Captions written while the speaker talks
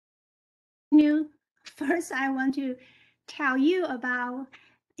continue, first I want to tell you about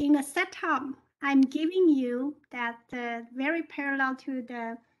in a setup, I'm giving you that very parallel to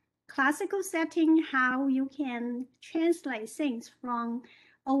the classical setting, how you can translate things from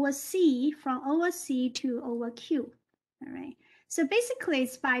over C to over Q. All right. So basically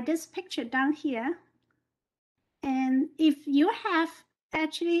it's by this picture down here. And if you have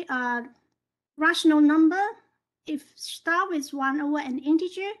actually a rational number, if start with 1 over an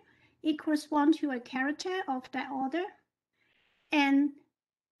integer, it corresponds to a character of that order. And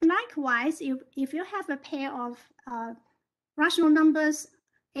likewise, if you have a pair of rational numbers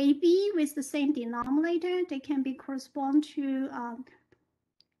AB with the same denominator, they can be correspond to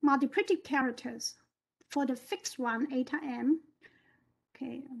multiplicative characters for the fixed one, eta m.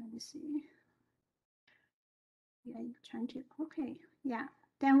 Okay, let me see. Yeah, you're trying to, okay, yeah.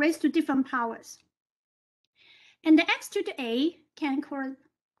 Then raised to different powers. And the x to the a can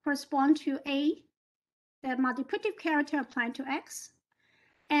correspond to a, the multiplicative character applied to x.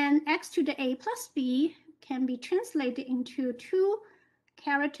 And x to the a plus b can be translated into 2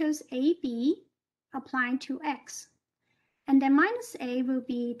 characters a, b applying to x. And then minus a will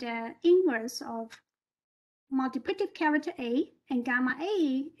be the inverse of multiplicative character a, and gamma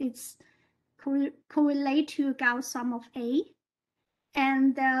a is correlate to Gauss sum of a.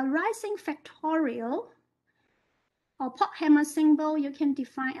 And the rising factorial or Potthammer symbol, you can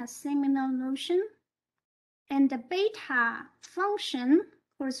define a similar notion. And the beta function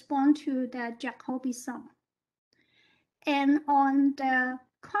correspond to the Jacobi sum. And on the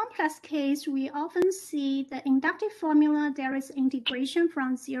complex case, we often see the inductive formula, there is integration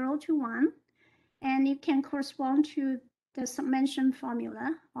from 0 to 1, and it can correspond to the summation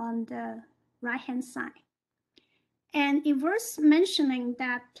formula on the right-hand side. And it was mentioning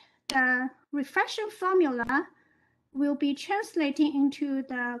that the reflection formula will be translating into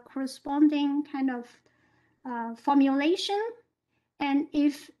the corresponding kind of formulation. And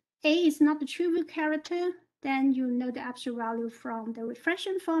if A is not the trivial character, then you know the absolute value from the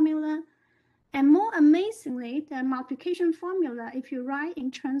reflection formula. And more amazingly, the multiplication formula, if you write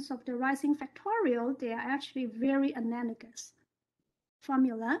in terms of the rising factorial, they are actually very analogous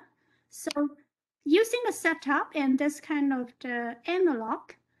formula. So using the setup and this kind of the analog,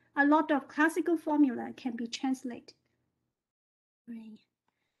 a lot of classical formula can be translated. Right.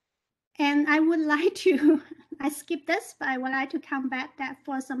 And I would like to, I skipped this, but I would like to come back that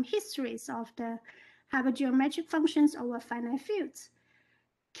for some histories of the hypergeometric functions over finite fields.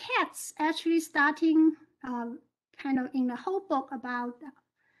 Katz actually starting kind of in the whole book about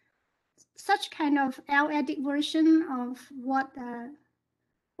such kind of p-adic version of what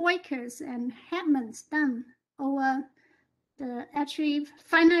Beukers and Hamme's done over the actually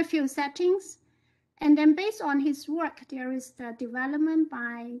finite field settings. And then based on his work, there is the development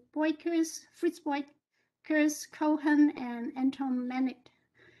by Beukers, Fritz Beukers, Cohen, and Anton Mannert.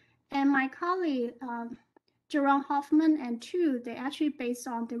 And my colleague, Jerome Hoffman and Tu, they actually based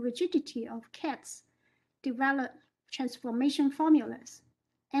on the rigidity of Katz, developed transformation formulas.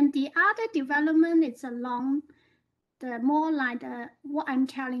 And the other development is along the more like what I'm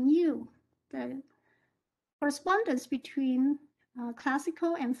telling you, the correspondence between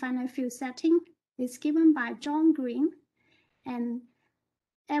classical and finite field setting is given by John Greene and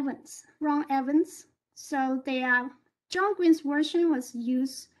Ron Evans. So John Greene's version was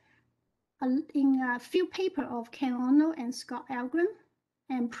used in a few papers of Ken Arnold and Scott Algren,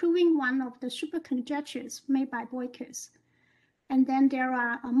 and proving one of the superconjectures made by Beukers. And then there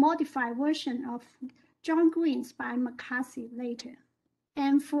are a modified version of John Greene's by McCarthy later.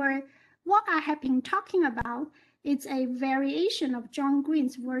 And for what I have been talking about, it's a variation of John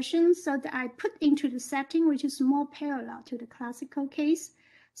Greene's version, so that I put into the setting, which is more parallel to the classical case.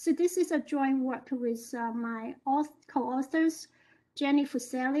 So this is a joint work with my co-authors, Jenny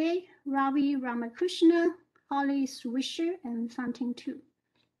Fuselier, Ravi Ramakrishna, Holly Swisher, and Fanting Tu.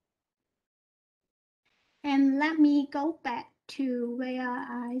 And let me go back to where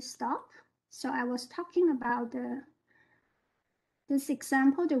I stopped. So I was talking about this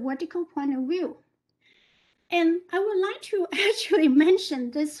example, the vertical point of view. And I would like to actually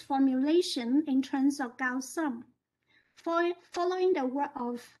mention this formulation in terms of Gauss sum, following the work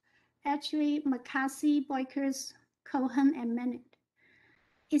of actually McCarthy, Beukers, Cohen, and Mannert.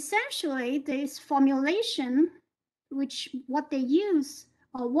 Essentially, this formulation, what they use,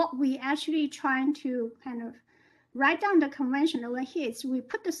 or what we actually trying to kind of write down the convention over here is we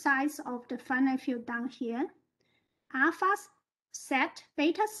put the size of the finite field down here. Alpha set,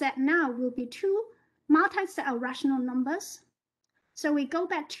 beta set now will be 2 multi-set of rational numbers. So we go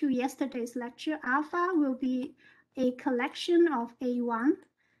back to yesterday's lecture. Alpha will be a collection of A1,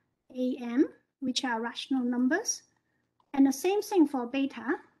 am, which are rational numbers, and the same thing for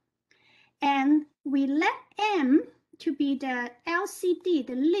beta. And we let m to be the LCD,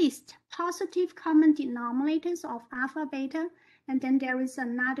 the least positive common denominators of alpha, beta, and then there is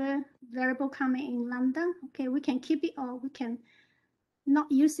another variable coming in lambda. Okay, we can keep it or we can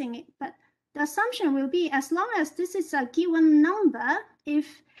not using it, but the assumption will be as long as this is a given number,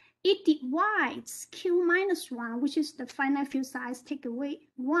 if it divides q minus 1, which is the finite field size, take away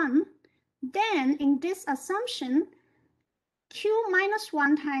 1, then in this assumption, q minus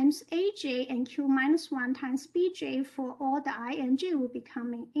 1 times aj and q minus 1 times bj for all the I and j will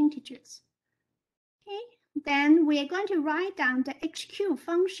become integers. Okay, then we are going to write down the hq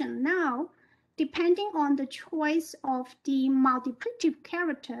function now, depending on the choice of the multiplicative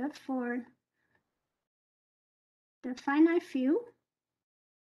character for the finite field.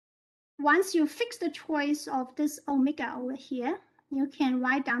 Once you fix the choice of this omega over here, you can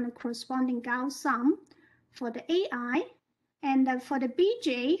write down the corresponding Gauss sum for the AI. And for the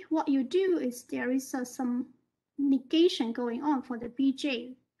bj, what you do is there is some negation going on for the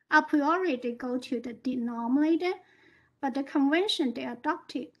bj. A priori, they go to the denominator, but the convention they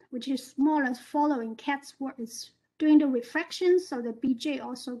adopted, which is more or less following Katz's work, is doing the refraction, so the bj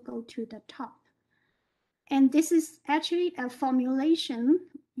also go to the top. And this is actually a formulation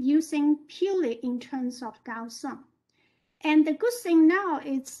using purely in terms of Gauss sum. And the good thing now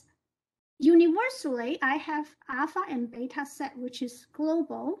is universally, I have alpha and beta set, which is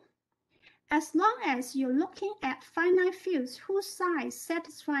global. As long as you're looking at finite fields whose size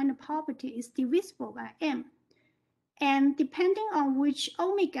satisfying the property is divisible by m. And depending on which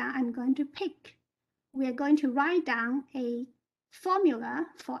omega I'm going to pick, we are going to write down a formula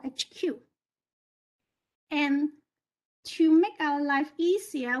for HQ. And to make our life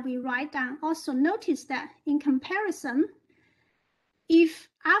easier, we write down, also notice that in comparison, if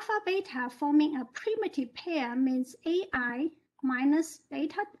alpha beta forming a primitive pair means AI minus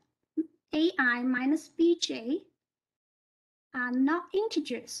beta, AI minus bj are not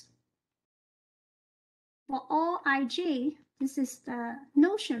integers. For all ij, this is the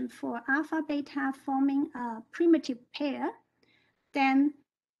notion for alpha beta forming a primitive pair, then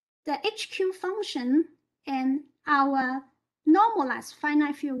the HQ function and our normalized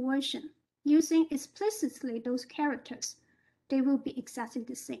finite field version using explicitly those characters, they will be exactly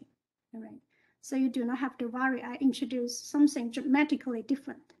the same. All right. So you do not have to worry. I introduced something dramatically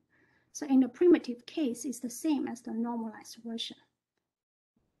different. So in the primitive case, it's the same as the normalized version.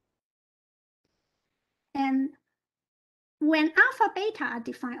 And when alpha beta are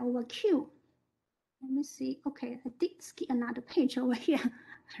defined over Q, let me see. Okay, I did skip another page over here.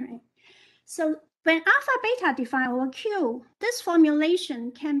 All right. So when alpha beta defined over Q, this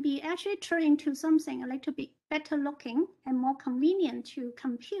formulation can be actually turned into something a little bit better looking and more convenient to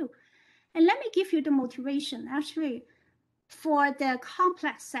compute. And let me give you the motivation actually for the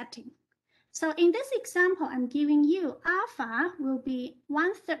complex setting. So in this example, I'm giving you alpha will be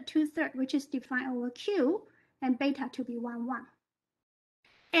 1/3, 2/3, which is defined over Q, and beta to be 1, 1.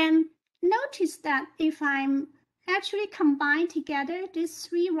 And notice that if I'm actually combine together these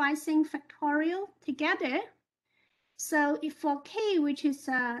three rising factorial together, so if for k, which is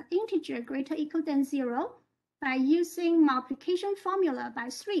an integer greater or equal than 0, by using multiplication formula by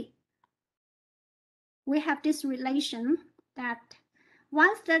 3, we have this relation that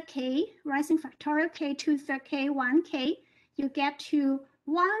 1/3 k, rising factorial k, 2/3 k, 1k, you get to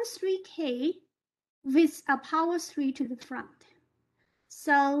 1/3k with a power 3 to the front.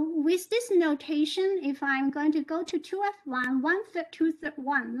 So with this notation, if I'm going to go to 2f1, 1/3, 2/3,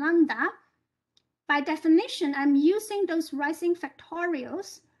 1 lambda, by definition, I'm using those rising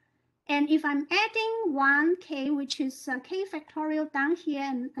factorials. And if I'm adding 1k, which is k factorial down here,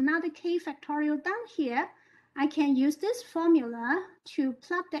 and another k factorial down here, I can use this formula to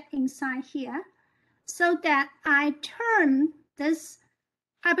plug that inside here so that I turn this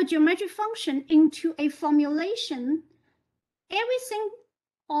hypergeometric function into a formulation, everything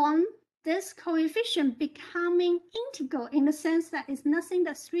on this coefficient becoming integral in the sense that it's nothing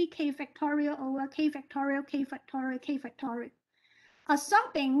but 3k factorial over k factorial, k factorial, k factorial,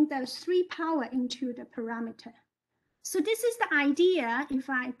 absorbing the 3 power into the parameter. So this is the idea. If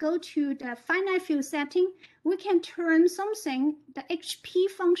I go to the finite field setting, we can turn something, the HP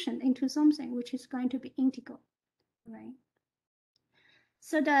function, into something which is going to be integral, right?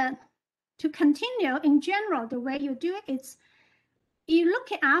 So to continue, in general, the way you do it is you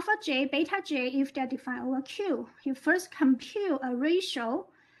look at alpha j, beta j, if they're defined over Q. You first compute a ratio.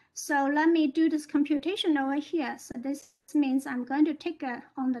 So let me do this computation over here. So this means I'm going to take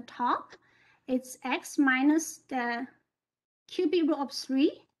on the top, it's x minus the cubic root of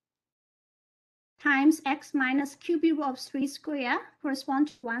 3. times x minus cubic root of 3 square correspond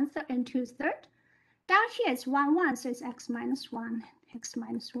to 1/3 and 2/3. Down here it's 1, 1, so it's x minus 1, x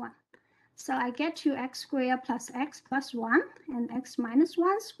minus 1. So I get to x squared plus x plus 1 and x minus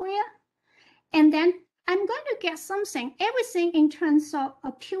 1 squared. And then I'm going to get something, everything in terms of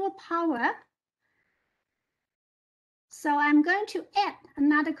a pure power. So I'm going to add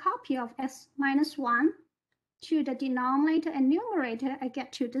another copy of x minus 1 to the denominator and numerator. I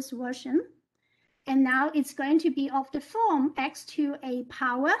get to this version. And now it's going to be of the form x to a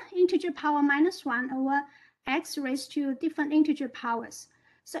power, integer power minus 1 over x raised to different integer powers.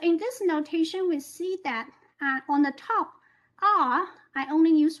 So in this notation, we see that on the top R, I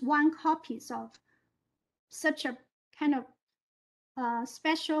only use 1 copy of such a kind of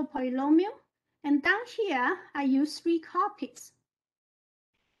special polynomial. And down here, I use 3 copies.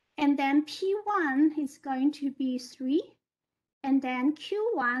 And then P1 is going to be 3. And then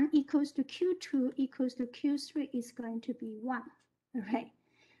Q1 equals to Q2 equals to Q3 is going to be 1, right?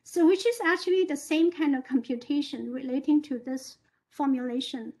 So which is actually the same kind of computation relating to this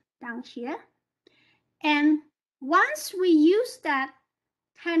formulation down here. And once we use that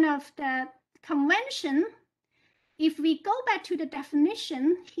kind of the convention, if we go back to the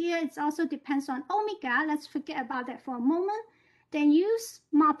definition, here it also depends on omega. Let's forget about that for a moment. Then use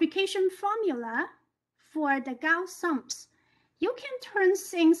multiplication formula for the Gauss sums. You can turn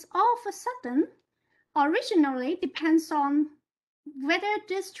things all of a sudden. Originally, depends on whether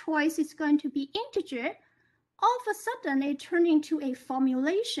this choice is going to be integer. All of a sudden, it turns into a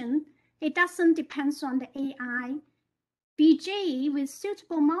formulation. It doesn't depend on the AI BJ with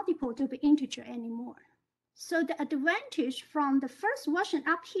suitable multiple to be integer anymore. So the advantage from the first version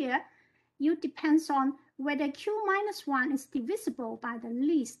up here, you depends on whether Q minus 1 is divisible by the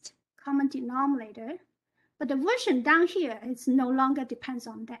least common denominator. But the version down here is no longer depends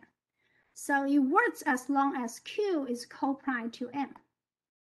on that. So it works as long as Q is co-prime to M.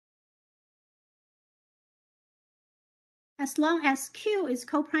 As long as Q is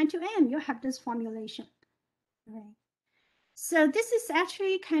co-prime to M, you have this formulation. Right. So this is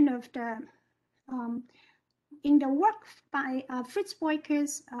actually kind of the, in the work by Fritz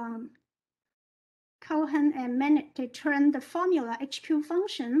Beukers, Cohen and Manet, they turned the formula HQ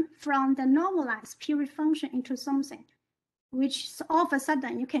function from the normalized period function into something which all of a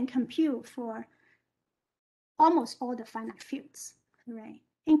sudden you can compute for almost all the finite fields, right?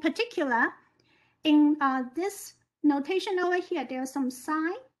 In particular, in this notation over here, there's some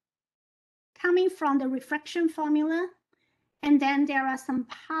sign coming from the reflection formula, and then there are some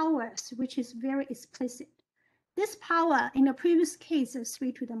powers, which is very explicit. This power in the previous case is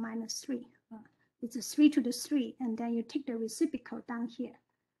 3 to the minus 3. It's a 3 to the 3, and then you take the reciprocal down here.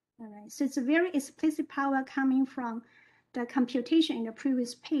 All right, so it's a very explicit power coming from the computation in the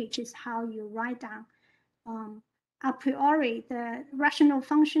previous page is how you write down a priori the rational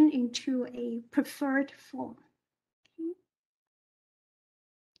function into a preferred form. Okay.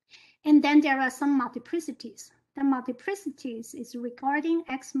 And then there are some multiplicities. The multiplicities is regarding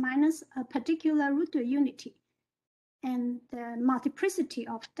x minus a particular root unity, and the multiplicity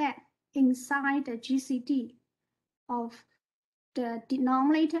of that inside the GCD of the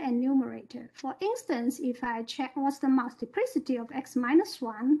denominator and numerator. For instance, if I check what's the multiplicity of x minus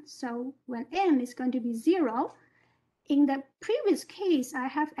 1, so when m is going to be 0, in the previous case, I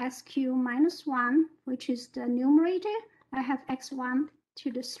have sq minus 1, which is the numerator. I have x1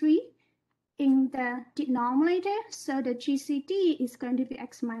 to the 3 in the denominator, so the GCD is going to be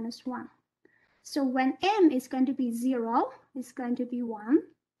x minus 1. So when m is going to be 0, it's going to be 1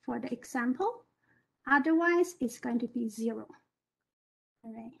 for the example. Otherwise, it's going to be 0.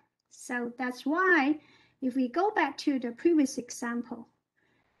 All right. So that's why if we go back to the previous example,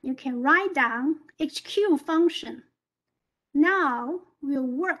 you can write down HQ function. Now we'll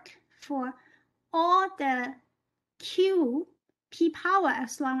work for all the Q p power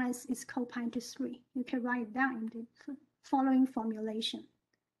as long as it's co-prime to 3. You can write it down in the following formulation.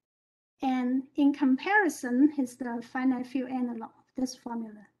 And in comparison is the finite field analog of this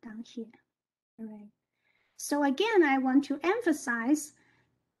formula down here. All right. So again, I want to emphasize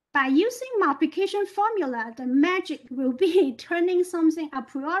by using multiplication formula, the magic will be turning something a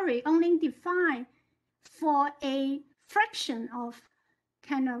priori only defined for a fraction of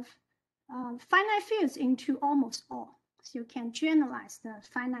kind of finite fields into almost all. So you can generalize the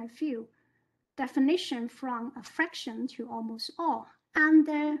finite field definition from a fraction to almost all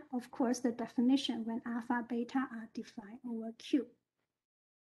under, of course, the definition when alpha, beta are defined over Q.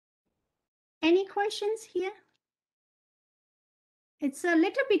 Any questions here? It's a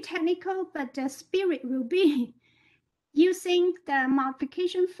little bit technical, but the spirit will be using the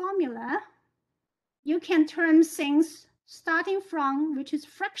multiplication formula you can turn things starting from, which is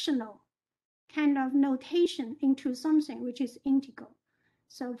fractional kind of notation, into something which is integral.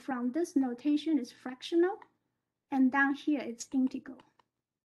 So from this notation is fractional, and down here it's integral.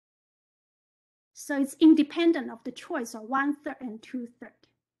 So it's independent of the choice of 1/3 and 2/3.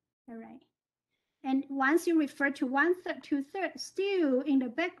 All right. And once you refer to 1/3, 2/3, still in the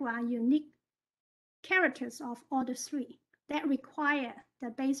background, unique characters of order 3 that require the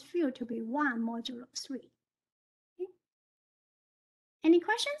base field to be 1 modulo 3. Okay. Any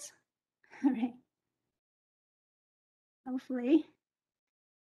questions? All right. Hopefully.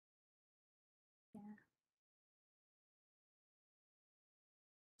 Yeah.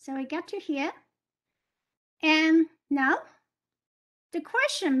 So we got to here. And now the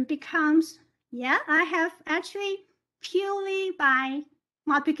question becomes, yeah, I have actually purely by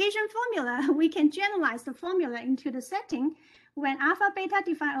multiplication formula, we can generalize the formula into the setting when alpha beta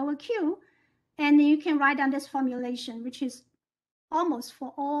defined over Q, and you can write down this formulation, which is almost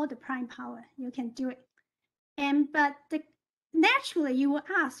for all the prime power. You can do it. But naturally, you will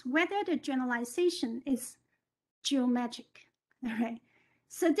ask whether the generalization is geometric. All right.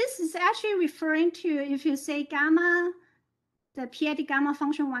 So this is actually referring to if you say gamma, the p-adic gamma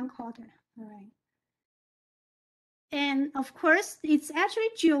function 1/4. All right. And of course, it's actually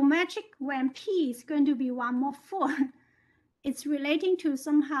geometric when p is going to be 1 mod 4. It's relating to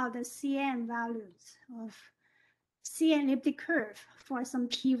somehow the Cn values of Cn elliptic curve for some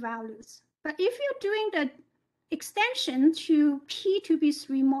p values. But if you're doing the extension to p to be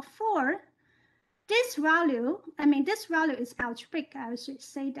 3 mod 4, this value is algebraic, I should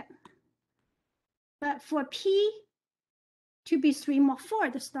say that. But for p to be 3 mod 4,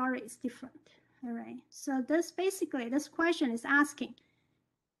 the story is different. All right. So this question is asking,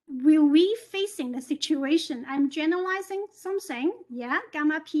 will we facing the situation? I'm generalizing something. Yeah,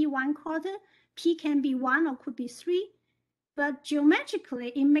 gamma p 1/4, p can be 1 or could be 3. But geometrically,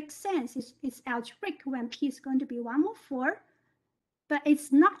 it makes sense. It's algebraic when p is going to be 1 mod 4. But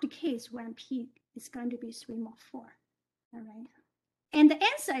it's not the case when p is going to be 3 mod 4. All right. And the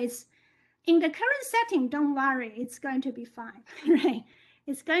answer is, in the current setting, don't worry, it's going to be fine, right?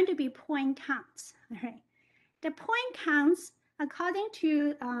 It's going to be point counts, right? The point counts, according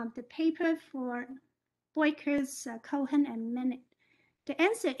to the paper for Beukers, Cohen, and Minute, the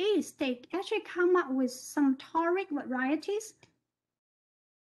answer is they actually come up with some toric varieties,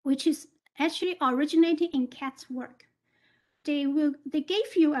 which is actually originating in Katz's work. They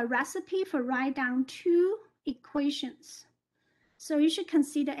gave you a recipe for write down 2 equations. So you should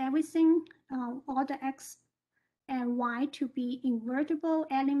consider everything, all the x and y to be invertible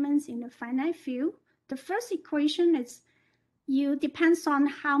elements in the finite field. The first equation is depends on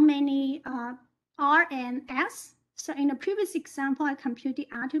how many r and s. So in the previous example, I computed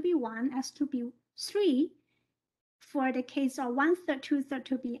r to be 1, s to be 3. For the case of 1/3, 2/3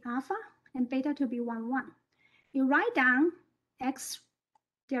 to be alpha, and beta to be 1, 1. You write down x,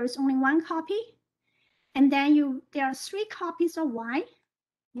 there is only 1 copy. And then there are 3 copies of y.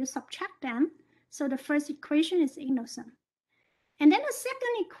 You subtract them. So the first equation is innocent. And then the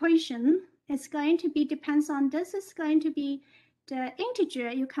second equation is going to be, depends on this, is going to be the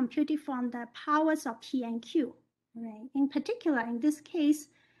integer you computed from the powers of p and q. Right? In particular, in this case,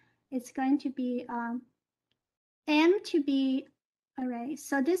 it's going to be m to be, all right,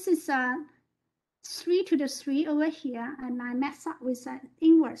 so this is 3 to the 3 over here, and I mess up with an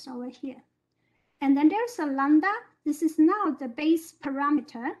inverse over here. And then there's a lambda. This is now the base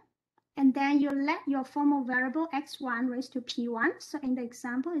parameter. And then you let your formal variable x1 raised to p1. So in the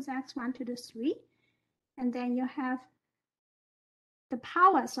example, it's x1 to the 3. And then you have the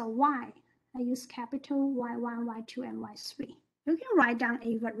powers of y. I use capital y1, y2, and y3. You can write down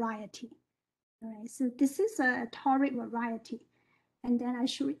a variety. All right, so this is a toric variety. And then I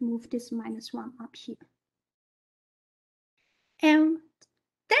should move this -1 up here. And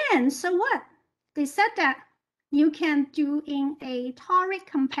then, so what? They said that you can do in a toric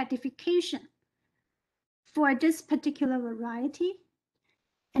compactification for this particular variety,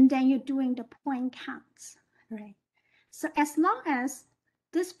 and then you're doing the point counts, right? So as long as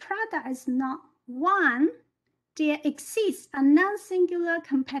this product is not 1, there exists a non-singular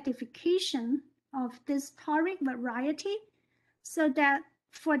compactification of this toric variety, so that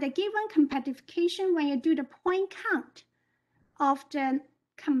for the given compactification, when you do the point count of the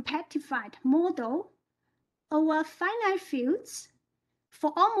compactified model over finite fields,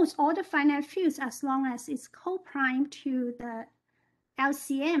 for almost all the finite fields, as long as it's co-prime to the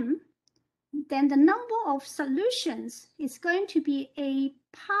LCM, then the number of solutions is going to be a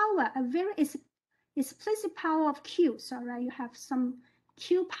power, a very explicit power of Q. So right, you have some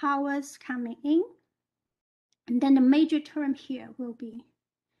Q powers coming in, And then the major term here will be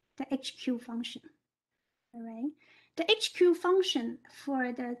the HQ function. All right. The HQ function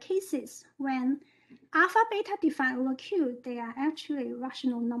for the cases when alpha, beta defined over Q, they are actually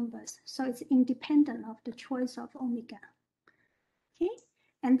rational numbers. So it's independent of the choice of omega. Okay.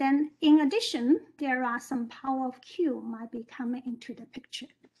 And then in addition, there are some power of Q might be coming into the picture.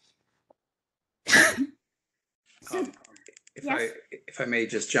 So, if I may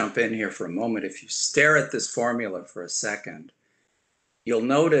just jump in here for a moment, if you stare at this formula for a second, you'll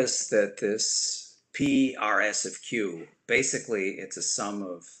notice that this PRS of Q, basically it's a sum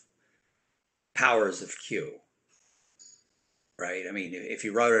of powers of Q, right? I mean, if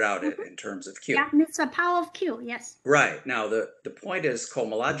you wrote it out in terms of Q. Yeah, it's a power of Q, yes. Right. Now, the point is,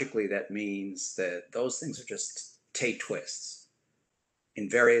 cohomologically, that means that those things are just Tate twists in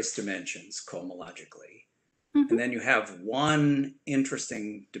various dimensions cohomologically. And then you have one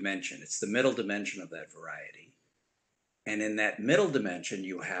interesting dimension. It's the middle dimension of that variety. And in that middle dimension,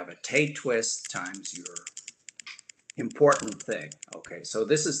 you have a Tate twist times your important thing. Okay, so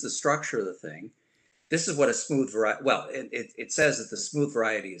this is the structure of the thing. This is what a smooth variety, well, it says that the smooth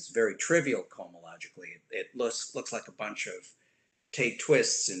variety is very trivial cohomologically. It looks like a bunch of Tate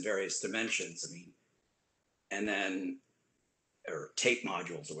twists in various dimensions. I mean, and then, or Tate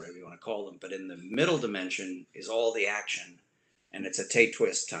modules or whatever you want to call them. But in the middle dimension is all the action, and it's a Tate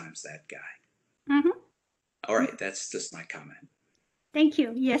twist times that guy. All right, that's just my comment. Thank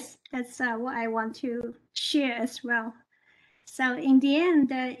you. Yes, that's what I want to share as well. So in the end,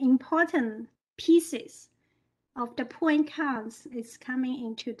 the important pieces of the point counts is coming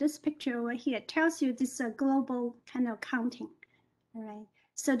into this picture over here. It tells you this is a global kind of counting, all right?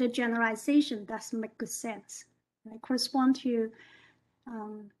 So the generalization does make good sense. Right? Correspond to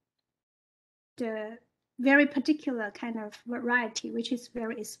the very particular kind of variety, which is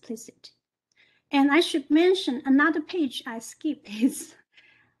very explicit. And I should mention another page I skipped is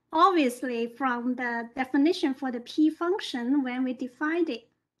obviously from the definition for the P function, when we defined it,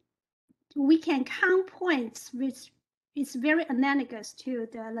 we can count points, which is very analogous to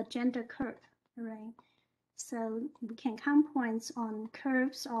the Legendre curve, right? So we can count points on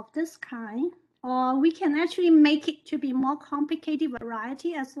curves of this kind, or we can actually make it to be more complicated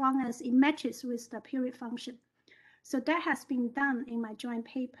variety as long as it matches with the period function. So that has been done in my joint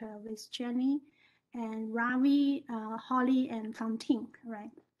paper with Jenny and Ravi, Holly, and Fontaine,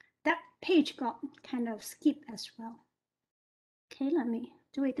 right? That page got kind of skipped as well. Okay, let me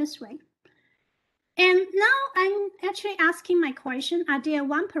do it this way. And now I'm actually asking my question, are there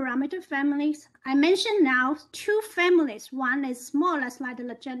one parameter families? I mentioned now two families. One is more or less like the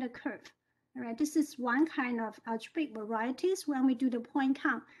Legendre curve. All right, this is one kind of algebraic varieties when we do the point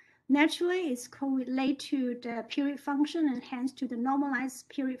count. Naturally, it's correlated to the period function and hence to the normalized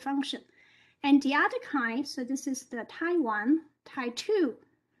period function. And the other kind, so this is the type 1, type 2,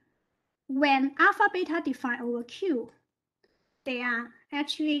 when alpha beta defined over Q, they are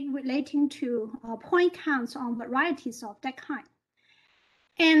actually relating to point counts on varieties of that kind.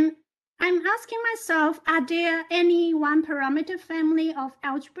 And I'm asking myself, are there any one parameter family of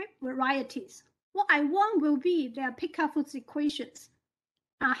algebraic varieties? What I want will be their Picard-Fuchs equations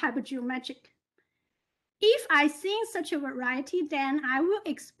are hypergeometric. If I see such a variety, then I will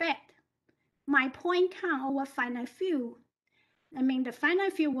expect my point count over finite field. I mean, the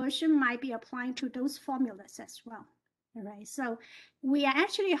finite field version might be applying to those formulas as well. All right, so we are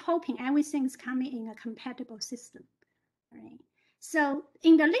actually hoping everything is coming in a compatible system. Right. So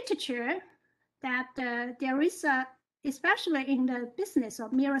in the literature, that there is a, especially in the business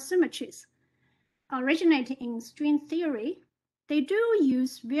of mirror symmetries, originating in string theory, they do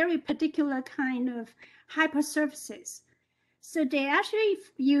use very particular kind of hypersurfaces. So they actually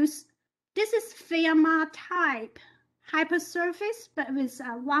use, this is Fermat type hypersurface, but with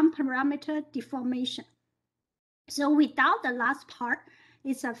one parameter deformation. So without the last part,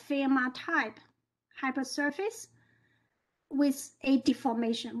 it's a Fermat type hypersurface with a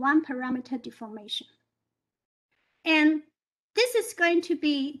deformation, one parameter deformation. And this is going to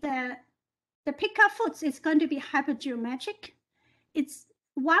be the Picard-Fuchs is going to be hypergeometric. It's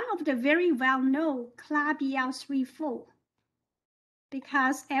one of the very well-known Clavier threefold,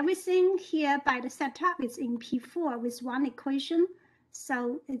 because everything here by the setup is in P4 with one equation,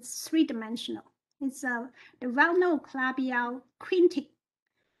 so it's three-dimensional. It's the well-known Clavier quintic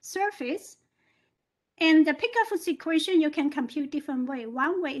surface. And the Picard-Fuchs equation you can compute different way.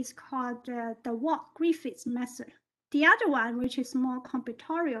 One way is called the Dwork-Griffiths method. The other one, which is more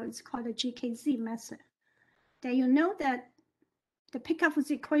combinatorial, is called the GKZ method. Then you know that the Picard-Fuchs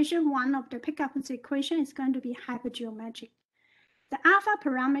equation, one of the Picard-Fuchs equation is going to be hypergeometric. The alpha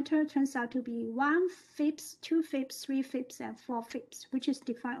parameter turns out to be 1 fifths, 2 fifths, 3 fifths, and 4 fifths, which is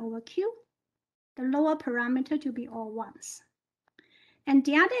defined over Q. The lower parameter to be all ones. And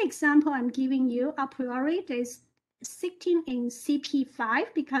the other example I'm giving you a priori is sitting in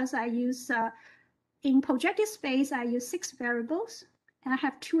CP5 because I use, in projective space, I use 6 variables and I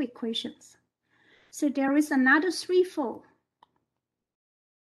have 2 equations. So there is another threefold,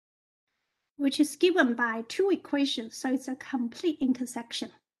 which is given by 2 equations. So it's a complete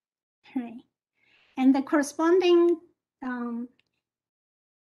intersection. Right? And the corresponding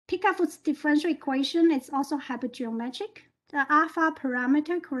Picard-Fuchs differential equation is also hypergeometric. The alpha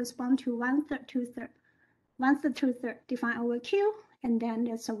parameter corresponds to 1/3, 2/3, 1/3, 2/3 defined over Q, and then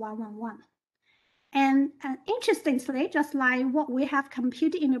there's a 1, 1, 1. And interestingly, just like what we have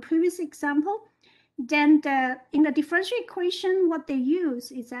computed in the previous example, then in the differential equation, what they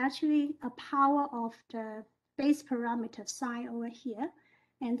use is actually a power of the base parameter psi over here,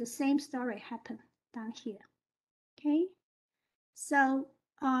 and the same story happened down here. Okay, so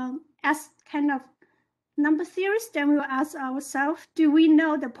as kind of number theories, then we will ask ourselves, do we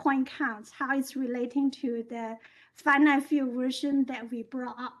know the point counts, how it's relating to the finite field version that we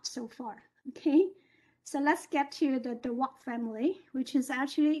brought up so far? Okay, so let's get to the Dwork family, which is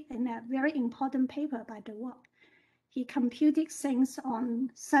actually in a very important paper by Dwork. He computed things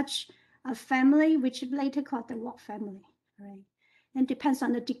on such a family, which later called the Dwork family, right? And depends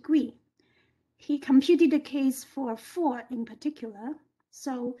on the degree. He computed the case for 4 in particular.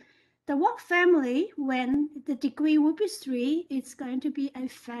 So the Dwork family, when the degree will be 3, it's going to be a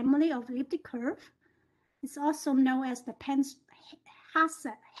family of elliptic curve. It's also known as the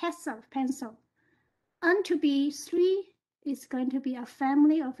Hesse pencil. N to be 3 is going to be a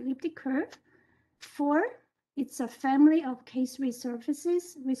family of elliptic curve. 4, it's a family of K3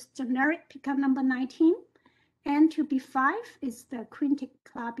 surfaces with generic pickup number 19. And to be 5 is the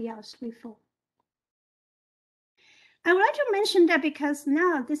quintic-Calabi-Yau threefold. I would like to mention that because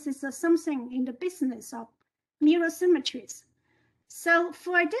now this is something in the business of mirror symmetries. So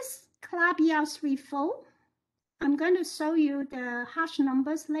for this Calabi-Yau threefold, I'm going to show you the hash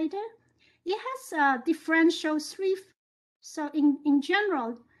numbers later. It has a differential 3. So in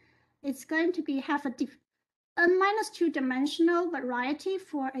general, it's going to be have a n-2 dimensional variety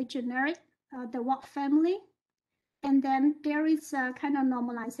for a generic Dwork family. And then there is a kind of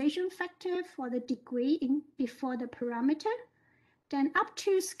normalization factor for the degree before the parameter. Then up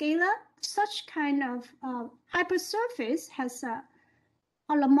to scalar, such kind of hypersurface has a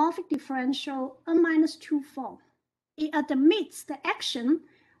holomorphic differential n-2 form. It admits the action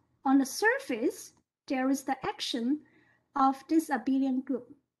on the surface. There is the action of this abelian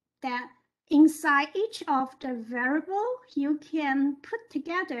group that inside each of the variable, you can put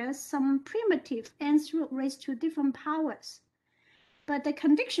together some primitive nth root raised to different powers. But the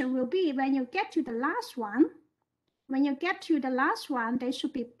condition will be when you get to the last one, they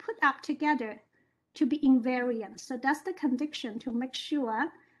should be put up together to be invariant. So that's the condition to make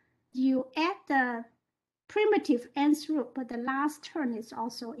sure you add the primitive nth root, but the last term is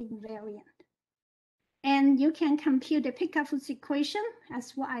also invariant. And you can compute the Picard-Fuchs equation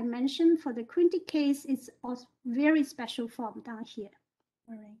as what I mentioned for the quintic case. It's a very special form down here.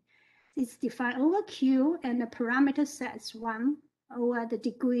 All right, it's defined over Q, and the parameter set is 1 over the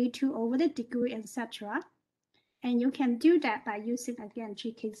degree, 2 over the degree, etc. And you can do that by using again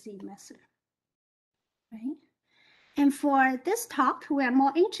GKZ method. Right. And for this talk, we are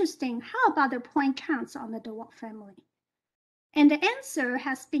more interested in how about the point counts on the Dwork family. And the answer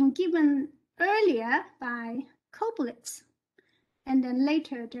has been given earlier by Koblitz. And then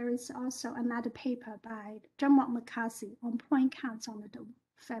later, there is also another paper by Dermot McCarthy on point counts on the Dwork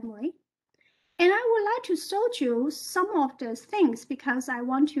family. And I would like to show you some of the things because I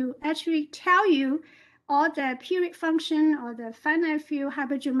want to actually tell you all the period function or the finite field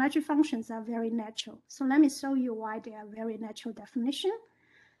hypergeometric functions are very natural. So let me show you why they are very natural definition.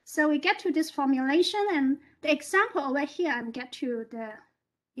 So we get to this formulation, and the example over here, I get to the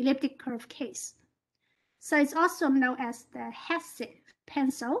elliptic curve case. So it's also known as the Hesse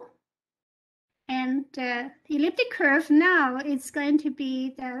pencil. And the elliptic curve now is going to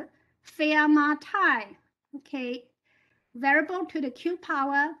be the Fermat-Thai, okay, variable to the Q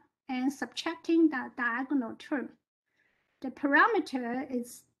power and subtracting the diagonal term. The parameter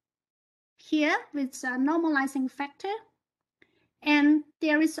is here with a normalizing factor. And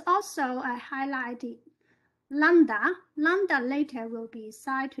there is also a highlighted lambda. Lambda later will be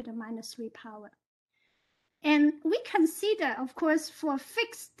psi to the -3 power. And we consider, of course, for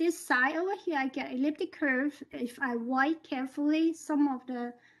fix this psi over here, I get elliptic curve if I avoid carefully some of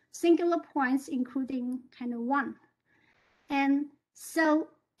the singular points, including kind of 1. And So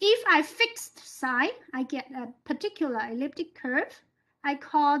if I fixed psi, I get a particular elliptic curve. I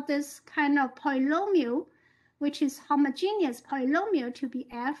call this kind of polynomial, which is homogeneous polynomial, to be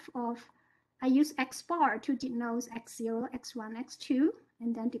f of, I use x bar to denote x0, x1, x2,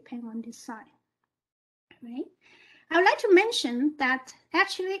 and then depend on this side, right? I would like to mention that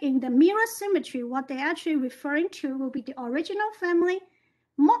actually in the mirror symmetry, what they're actually referring to will be the original family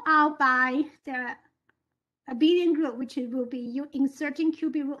mod out by the abelian group, which will be you inserting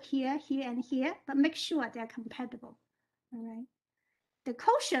cubic root here, here, and here, but make sure they're compatible, all right? The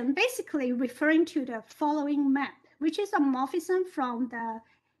quotient basically referring to the following map, which is a morphism from the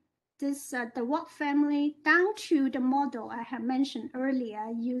Dwork family down to the model I have mentioned earlier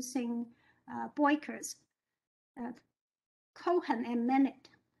using Beukers, Cohen, and Manet.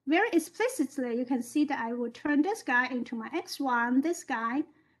 Very explicitly, you can see that I will turn this guy into my x1, this guy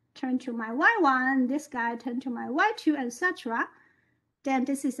turn to my y1, this guy turn to my y2, etc. Then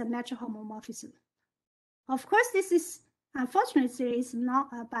this is a natural homomorphism. Of course, this is unfortunately is not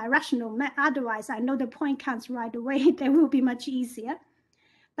a birational map. Otherwise, I know the point counts right away. That will be much easier.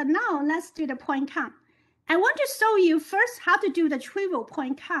 But now let's do the point count. I want to show you first how to do the trivial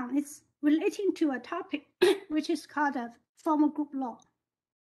point count. It's relating to a topic which is called a formal group law.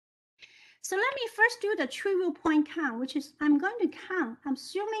 So let me first do the trivial point count, which is I'm going to count, I'm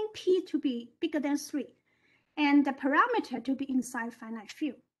assuming p to be bigger than 3, and the parameter to be inside finite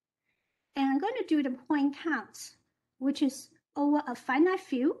field. And I'm going to do the point counts, which is over a finite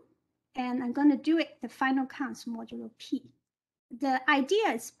field, and I'm going to do it the final counts modulo p. The idea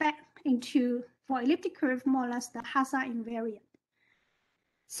is back into, for elliptic curve, more or less the Hazard invariant.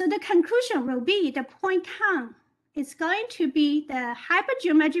 So the conclusion will be the point count is going to be the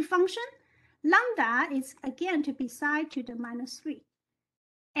hypergeometric function. Lambda is again to be psi to the -3.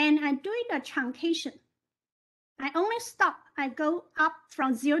 And I'm doing the truncation. I only stop. I go up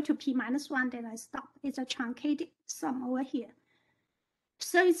from 0 to p-1, then I stop. It's a truncated sum over here.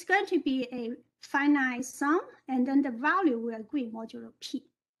 So it's going to be a finite sum, and then the value will agree modulo p,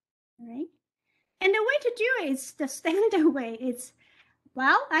 right? And the way to do it is the standard way. It's,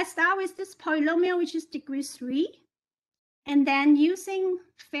 well, I start with this polynomial, which is degree 3, and then using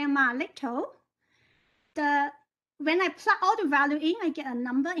Fermat-Little, when I plug all the value in, I get a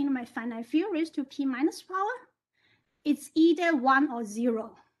number in my finite field raised to p-power. It's either 1 or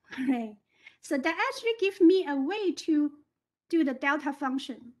 0, right? So that actually gives me a way to do the delta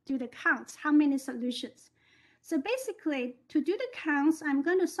function, do the counts, how many solutions. So basically, to do the counts, I'm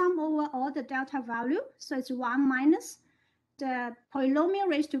going to sum over all the delta value. So it's 1 minus the polynomial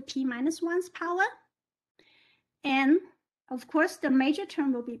raised to p-1's power. And of course, the major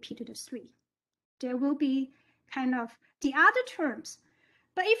term will be p to the 3. There will be kind of the other terms.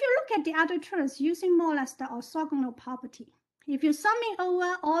 But if you look at the other terms using more or less the orthogonal property, if you're summing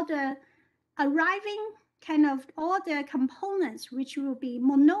over all the arriving kind of all the components, which will be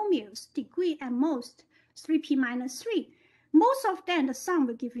monomials, degree at most 3p-3, most of them, the sum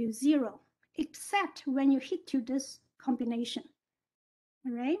will give you 0, except when you hit to this combination,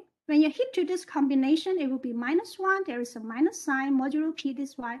 all right? When you hit to this combination, it will be -1. There is a minus sign, modulo p,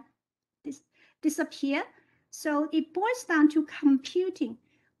 this y, this disappear. So it boils down to computing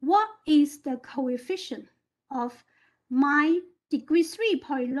what is the coefficient of my degree 3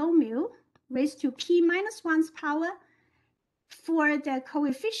 polynomial raised to p-1's power for the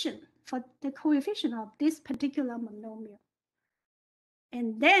coefficient of this particular monomial.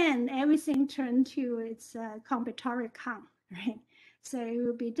 And then everything turned to its combinatorial count, right? So it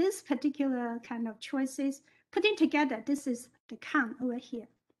will be this particular kind of choices putting together. This is the count over here.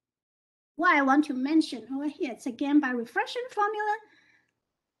 What I want to mention over here, it's again by reflection formula.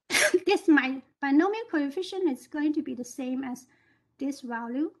 This my binomial coefficient is going to be the same as this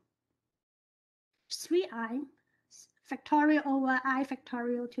value, 3i factorial over I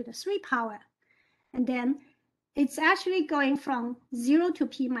factorial to the 3 power. And then it's actually going from 0 to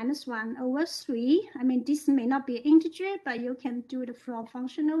p-1 over 3. I mean, this may not be an integer, but you can do the floor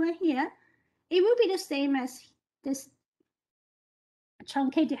function over here. It will be the same as this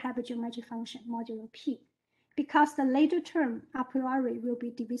truncated hypergeometric function modulo p, because the later term a priori will be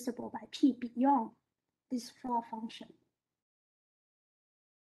divisible by p beyond this floor function.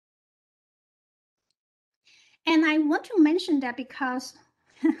 And I want to mention that because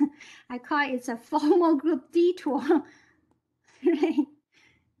I call it a formal group detour, right?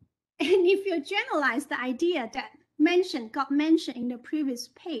 And if you generalize the idea that got mentioned in the previous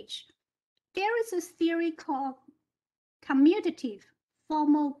page, there is a theory called commutative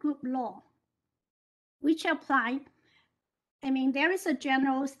formal group law, which apply. I mean, there is a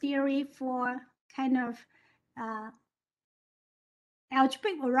general theory for kind of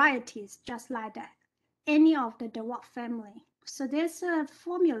algebraic varieties, just like that, any of the Dwork family. So there's a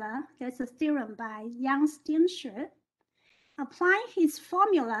formula, there's a theorem by Yang-Stiensche. Applying his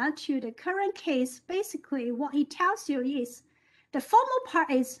formula to the current case, basically what he tells you is the formal part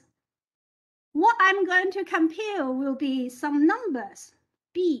is what I'm going to compute will be some numbers,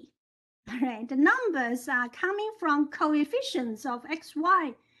 b. Right, the numbers are coming from coefficients of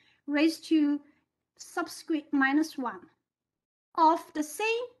xy raised to subscript -1 of the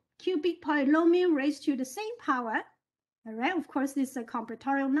same cubic polynomial raised to the same power. All right, of course, this is a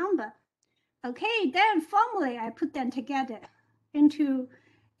combinatorial number. Okay, then formally I put them together into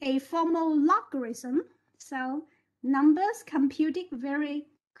a formal logarithm. So numbers computed very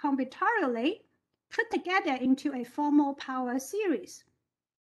combinatorially put together into a formal power series,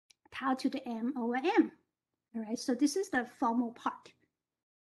 tau to the m over m. All right, so this is the formal part.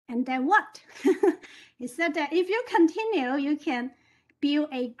 And then what? He said that if you continue, you can build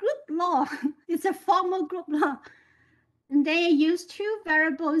a group law. It's a formal group law. And they use two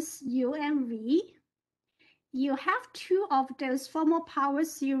variables, u and v. You have two of those formal power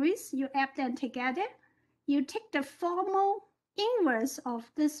series. You add them together. You take the formal inverse of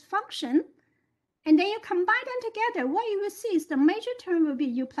this function, and then you combine them together. What you will see is the major term will be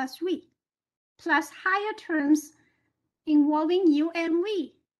u plus v, plus higher terms involving u and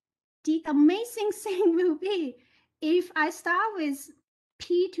v. The amazing thing will be if I start with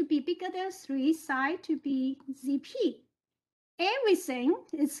p to be bigger than 3, psi to be zp, everything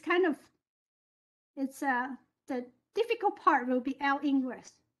is kind of, the difficult part will be L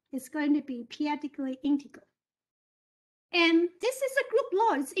inverse. It's going to be p-adically integral. And this is a group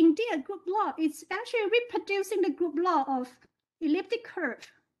law. It's indeed a group law. It's actually reproducing the group law of elliptic curve,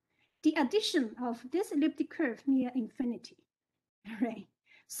 the addition of this elliptic curve near infinity, right?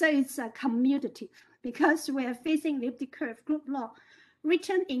 So it's a commutative because we are facing elliptic curve group law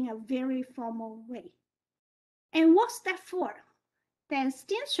written in a very formal way. And what's that for? Then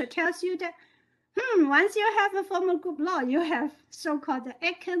Stiensche tells you that once you have a formal group law, you have so-called the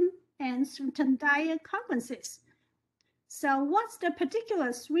Eken and Swinton-Dyer converses. So what's the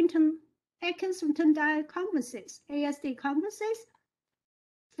particular Eken-Swinton-Dyer converses, ASD converses?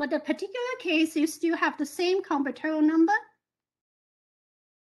 For the particular case, you still have the same combinatorial number.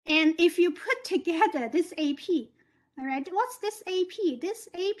 And if you put together this AP, all right, what's this AP? This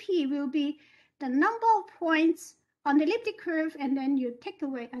AP will be the number of points on the elliptic curve, and then you take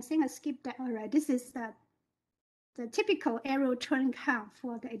away, I think I skipped that, all right, this is the typical arrow turn count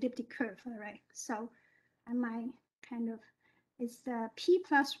for the elliptic curve, all right? So I might kind of, it's the p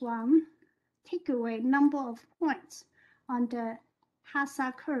plus 1 take away number of points on the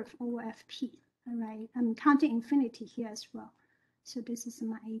Hasse curve over fp, all right? I'm counting infinity here as well. So this is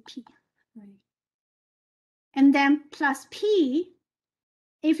my AP, right? And then plus p,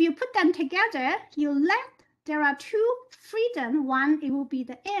 if you put them together, you let, there are two freedom. One, it will be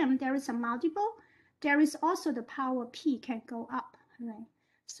the m, there is a multiple. There is also the power p can go up, right?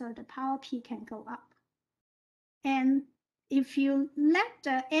 So the power p can go up. And if you let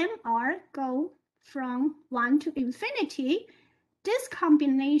the mr go from 1 to infinity, this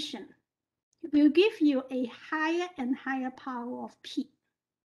combination will give you a higher and higher power of p,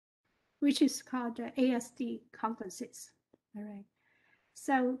 which is called the ASD converses, all right?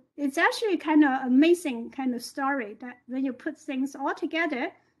 So it's actually kind of amazing kind of story that when you put things all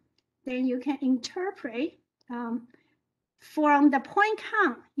together, then you can interpret from the point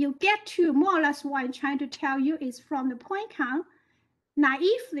count, you get to more or less what I'm trying to tell you is from the point count,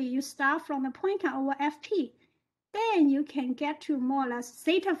 naively you start from the point count over fp, then you can get to more or less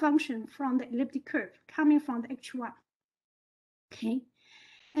zeta function from the elliptic curve coming from the h1, okay?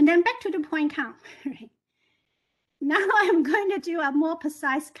 And then back to the point count, right? Now I'm going to do a more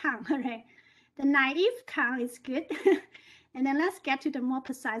precise count, right? The naive count is good. And then let's get to the more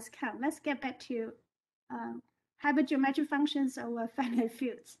precise count. Let's get back to hypergeometric functions over finite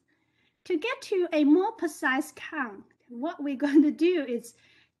fields. To get to a more precise count, what we're going to do is,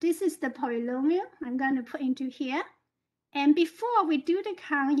 this is the polynomial I'm going to put into here. And before we do the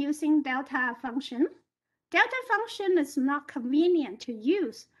count using delta function is not convenient to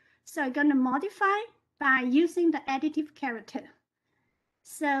use. So I'm going to modify by using the additive character.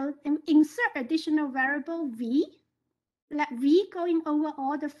 So insert additional variable v, let v going over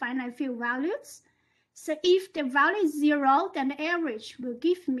all the finite field values. So if the value is 0, then the average will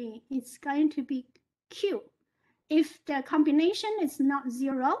give me, it's going to be q. If the combination is not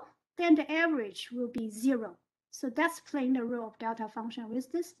 0, then the average will be 0. So that's playing the role of delta function.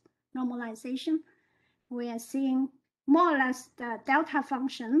 With this normalization, we are seeing more or less the delta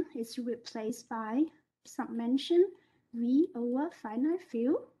function is replaced by summation V over finite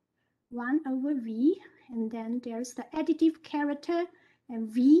field, 1 over V, and then there's the additive character and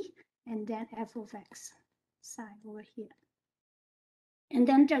V, and then f of x psi over here. And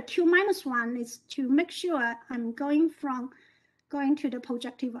then the q minus 1 is to make sure I'm going to the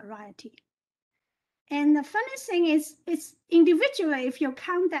projective variety. And the funny thing is, it's individual. If you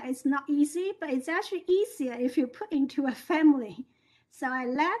count that, it's not easy, but it's actually easier if you put into a family. So I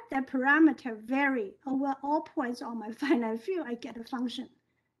let the parameter vary over all points on my finite field. I get a function.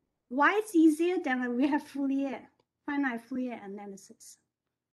 Why it's easier than we have finite Fourier analysis.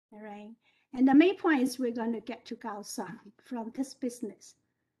 All right. And the main point is we're going to get to Gauss sum from this business.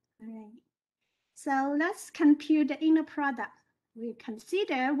 All right. So let's compute the inner product. We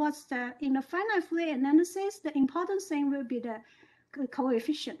consider what's in the finite Fourier analysis, the important thing will be the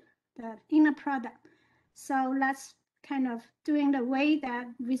coefficient, the inner product. So let's kind of doing the way that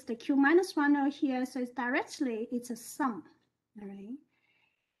with the q minus 1 over here, so it's a sum, all right?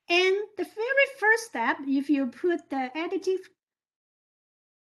 And the very first step, if you put the additive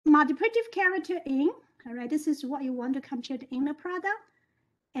multiplicative character in, all right, this is what you want to compute the inner product.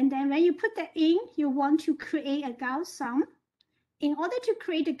 And then when you put that in, you want to create a Gauss sum. In order to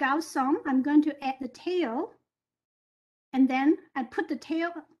create a Gauss sum, I'm going to add the tail, and then I put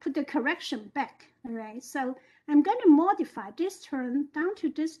the correction back, all right? So I'm going to modify this term down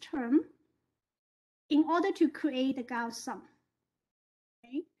to this term in order to create the Gauss sum,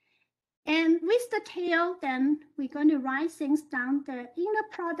 okay? And with the tail, then we're going to write things down. The inner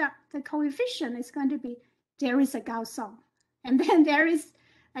product, the coefficient is going to be, there is a Gauss sum. And then there is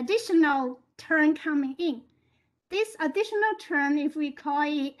additional term coming in. This additional term, if we call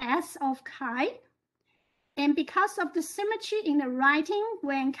it S of chi, and because of the symmetry in the writing,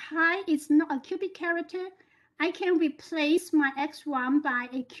 when chi is not a cubic character, I can replace my x1 by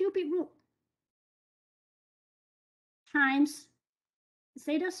a cubic root times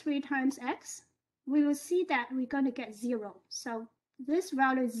zeta 3 times x. We will see that we're going to get 0. So this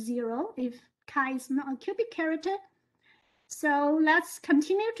value is 0 if chi is not a cubic character. So let's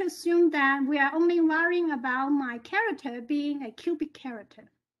continue to assume that we are only worrying about my character being a cubic character.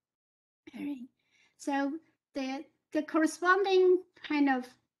 All right. So the corresponding kind of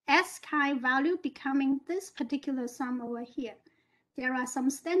S chi value becoming this particular sum over here. There are some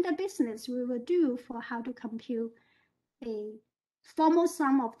standard business we will do for how to compute a formal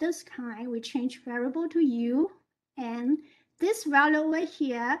sum of this kind. We change variable to u, and this value over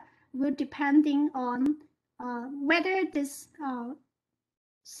here will depending on whether this,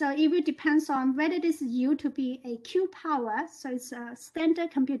 so it will depends on whether this u to be a q power. So it's a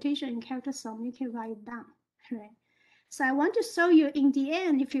standard computation in character sum. You can write it down, right? So I want to show you in the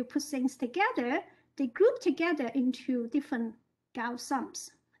end, if you put things together, they group together into different Gauss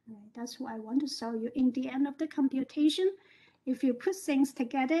sums. Right? That's what I want to show you in the end of the computation. If you put things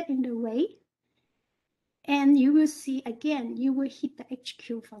together in the way, and you will see again, you will hit the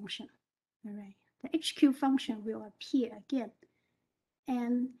HQ function, all right? The HQ function will appear again.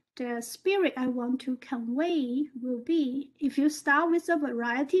 And the spirit I want to convey will be, if you start with a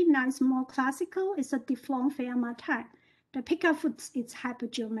variety, now it's more classical, it's a deformed Fermat type. The pickup is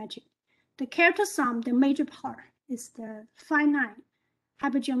hypergeometric. The character sum, the major part, is the finite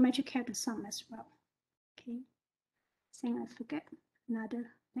hypergeometric character sum as well. Okay, I think I forget another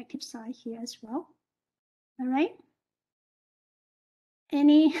negative sign here as well. All right.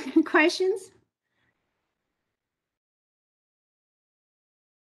 Any questions?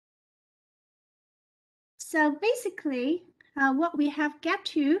 So basically, what we have get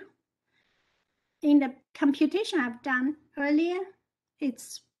to in the computation I've done earlier,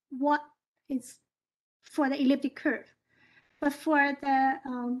 it's what is for the elliptic curve. But for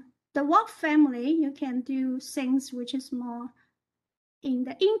the Dwork family, you can do things which is more in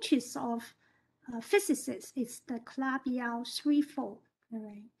the interest of physicists. It's the Calabi-Yau threefold. All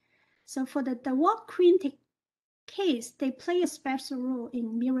right. So for the Dwork-Quintic case, they play a special role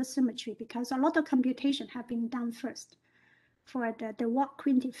in mirror symmetry because a lot of computation have been done first for the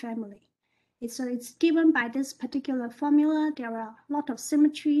Dwork-Quintic family. It's given by this particular formula. There are a lot of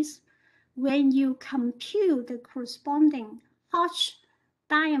symmetries. When you compute the corresponding Hodge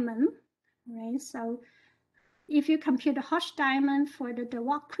diamond, right? So if you compute the Hodge diamond for the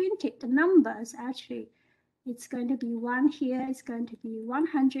Dwork-Quintic, the numbers actually, it's going to be 1 here, it's going to be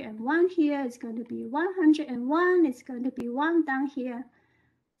 101 here, it's going to be 101, it's going to be 1 down here.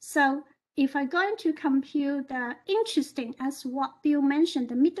 So if I'm going to compute the interesting, as what Bill mentioned,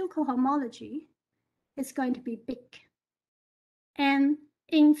 the middle cohomology, it's going to be big. And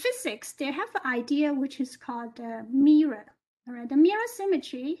in physics, they have an idea which is called the mirror. All right, the mirror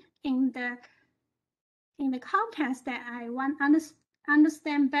symmetry in in the context that I want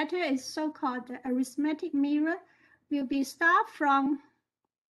understand better is so-called the arithmetic mirror. Will be start from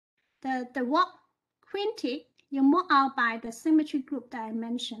the Dwork quintic, you move out by the symmetry group that I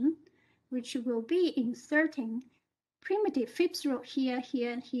mentioned, which will be inserting primitive fifth root here,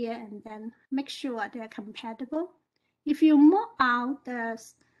 here, here, and then make sure they're compatible. If you move out the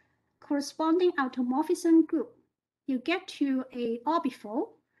corresponding automorphism group, you get to a orbifold,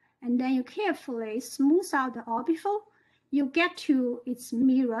 and then you carefully smooth out the orbifold, you get to its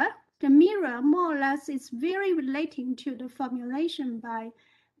mirror. The mirror, more or less, is very relating to the formulation by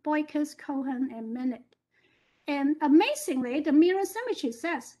Beukers, Cohen, and Minute. And amazingly, the mirror symmetry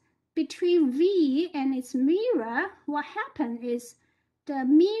says between V and its mirror, what happened is the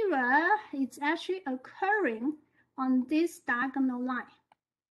mirror is actually occurring on this diagonal line.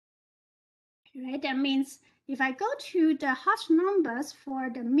 Right? That means if I go to the Hodge numbers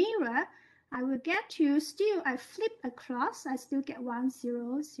for the mirror, I will get to still, I flip across, I still get 1,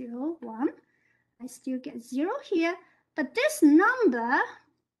 0, 0, 1. I still get 0 here, but this number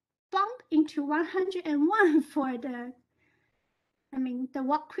bump into 101 for the, the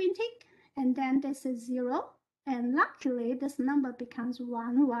Dwork quintic, and then this is 0. And luckily, this number becomes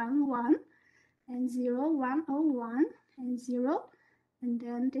 1, 1, 1, and 0, 1, 0, 1, and 0. And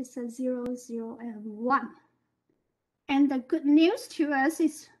then this is 0, 0, and 1. And the good news to us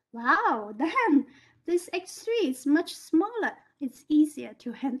is, wow, then this X3 is much smaller. It's easier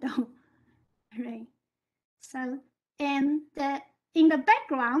to handle, right? So, and in the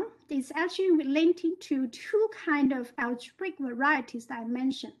background, it's actually relating to two kinds of algebraic varieties that I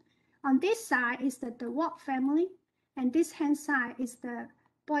mentioned. On this side is the Dwork family, and this hand side is the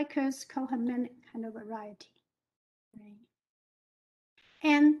Beukers Cohen kind of variety, right?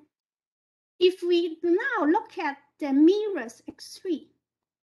 And if we now look at the mirrors X3,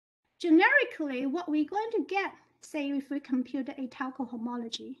 generically, what we're going to get, say if we compute the atypical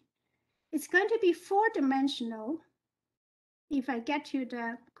homology, it's going to be 4-dimensional. If I get to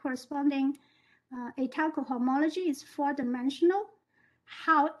the corresponding atypical homology, it's 4-dimensional.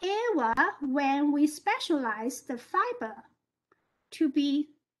 However, when we specialize the fiber to be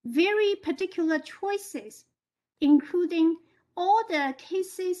very particular choices, including all the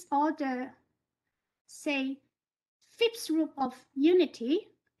cases, all the, say, fifth root of unity,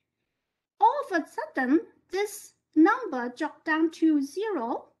 all of a sudden, this number dropped down to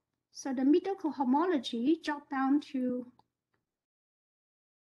 0. So the middle cohomology dropped down to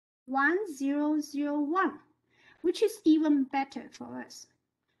 1, 0, 0, 1, which is even better for us.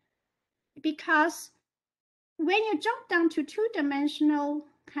 Because when you drop down to 2-dimensional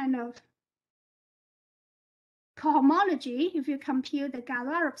kind of cohomology, if you compute the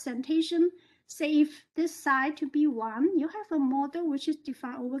Galois representation, say if this side to be 1, you have a model which is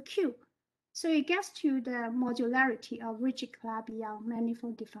defined over Q. So it gets to the modularity of rigid-Calabi-Yau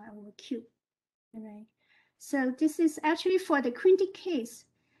manifold defined over Q. All right. So this is actually for the quintic case.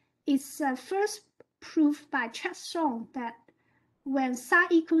 It's first proof by Chatson that when psi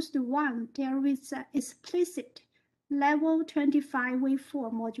equals to 1, there is an explicit level 25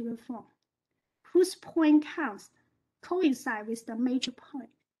 waveform modular form, whose point counts coincide with the major point,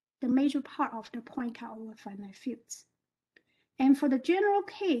 the major part of the point count over finite fields. And for the general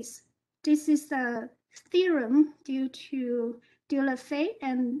case, this is a theorem due to Delafaye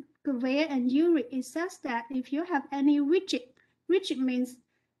and Gouvet and Urey. It says that if you have any rigid means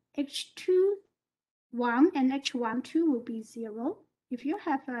H2, 1 and H1, 2 will be 0. If you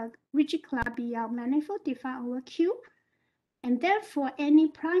have a rigid Calabi-Yau manifold defined over Q, and therefore any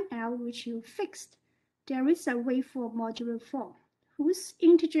prime L which you fixed, there is a waveform modular form whose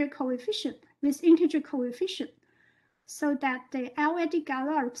integer coefficient, so that the L-adic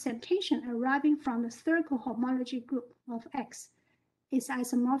Galois representation arriving from the third cohomology group of X is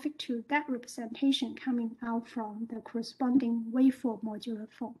isomorphic to that representation coming out from the corresponding waveform modular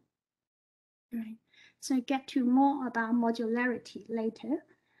form. Right. So I get to more about modularity later.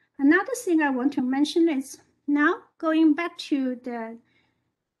 Another thing I want to mention is now going back to the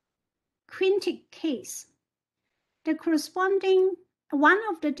quintic case, the corresponding one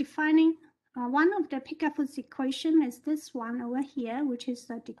of the Picard-Fuchs equation is this one over here, which is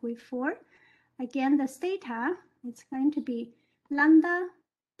the degree 4. Again, the theta is going to be lambda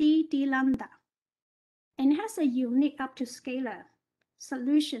d lambda, and it has a unique up to scalar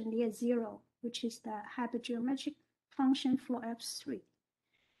solution near 0, which is the hypergeometric function for F3.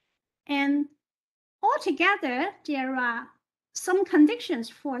 And altogether, there are some conditions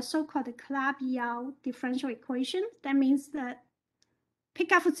for so-called Calabi-Yau differential equation. That means that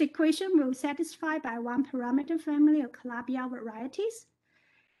Picard-Fuchs equation will satisfy by one parameter family of Calabi-Yau varieties.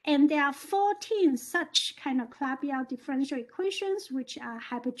 And there are 14 such kind of Calabi-Yau differential equations, which are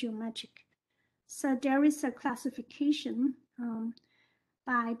hypergeometric. So there is a classification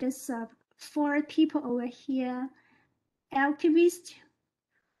by this 4 people over here, Alkvist,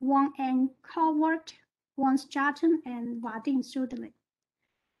 Wang and Cowart, Wang Stratton, and Vadim Suderlin.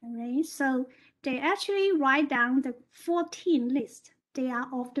 All right, so they actually write down the 14 list. They are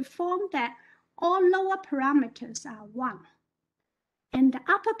of the form that all lower parameters are 1. And the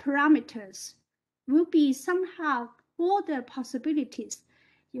upper parameters will be somehow all the possibilities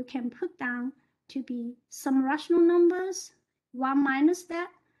you can put down to be some rational numbers, 1 minus that,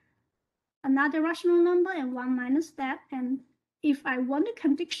 another rational number, and 1 minus that. And if I want the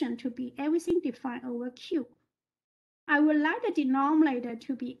condition to be everything defined over Q, I would like the denominator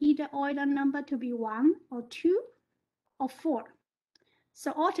to be either Euler number to be 1 or 2 or 4.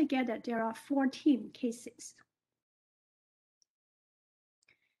 So altogether, there are 14 cases.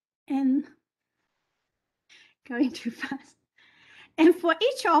 And going too fast. And for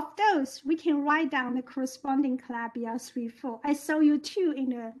each of those, we can write down the corresponding Calabi-Yau 3, 4. I showed you 2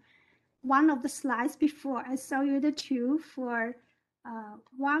 in one of the slides before. I showed you the 2 for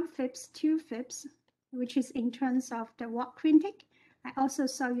 1/5, 2/5, which is in terms of the Dwork quintic. I also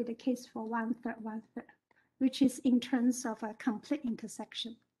show you the case for 1/3, 1/3, which is in terms of a complete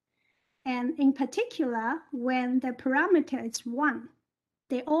intersection. And in particular, when the parameter is 1,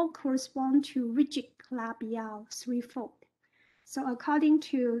 they all correspond to rigid Calabi-Yau 3-fold. So according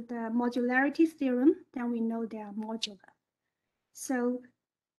to the modularity theorem, then we know they are modular. So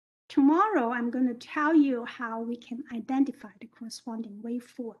tomorrow, I'm going to tell you how we can identify the corresponding wave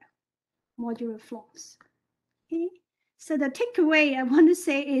 4 modular forms. Okay? So the takeaway I want to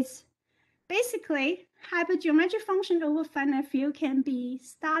say is basically hypergeometric function over finite field can be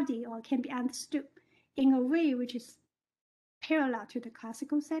studied or can be understood in a way which is parallel to the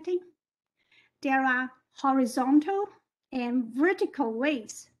classical setting. There are horizontal and vertical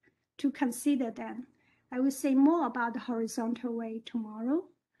ways to consider them. I will say more about the horizontal way tomorrow,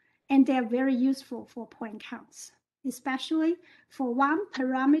 and they're very useful for point counts, especially for one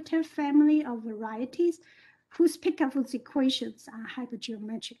parameter family of varieties whose Beukers equations are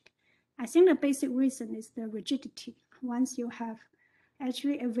hypergeometric. I think the basic reason is the rigidity. Once you have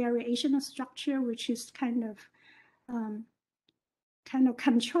actually a variational structure which is kind of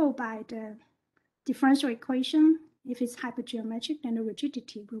controlled by the differential equation, if it's hypergeometric, then the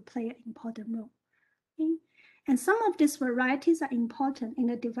rigidity will play an important role. Okay? And some of these varieties are important in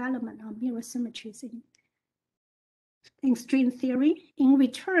the development of mirror symmetries in string theory. In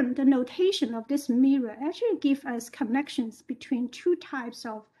return, the notation of this mirror actually gives us connections between 2 types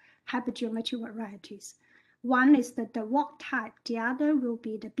of hypergeometric varieties. One is the Dwork type, the other will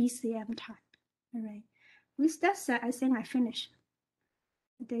be the BCM type. All right. With that said, I think I finished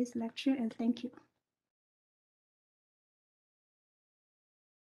today's lecture, and thank you.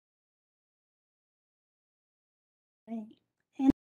 Right.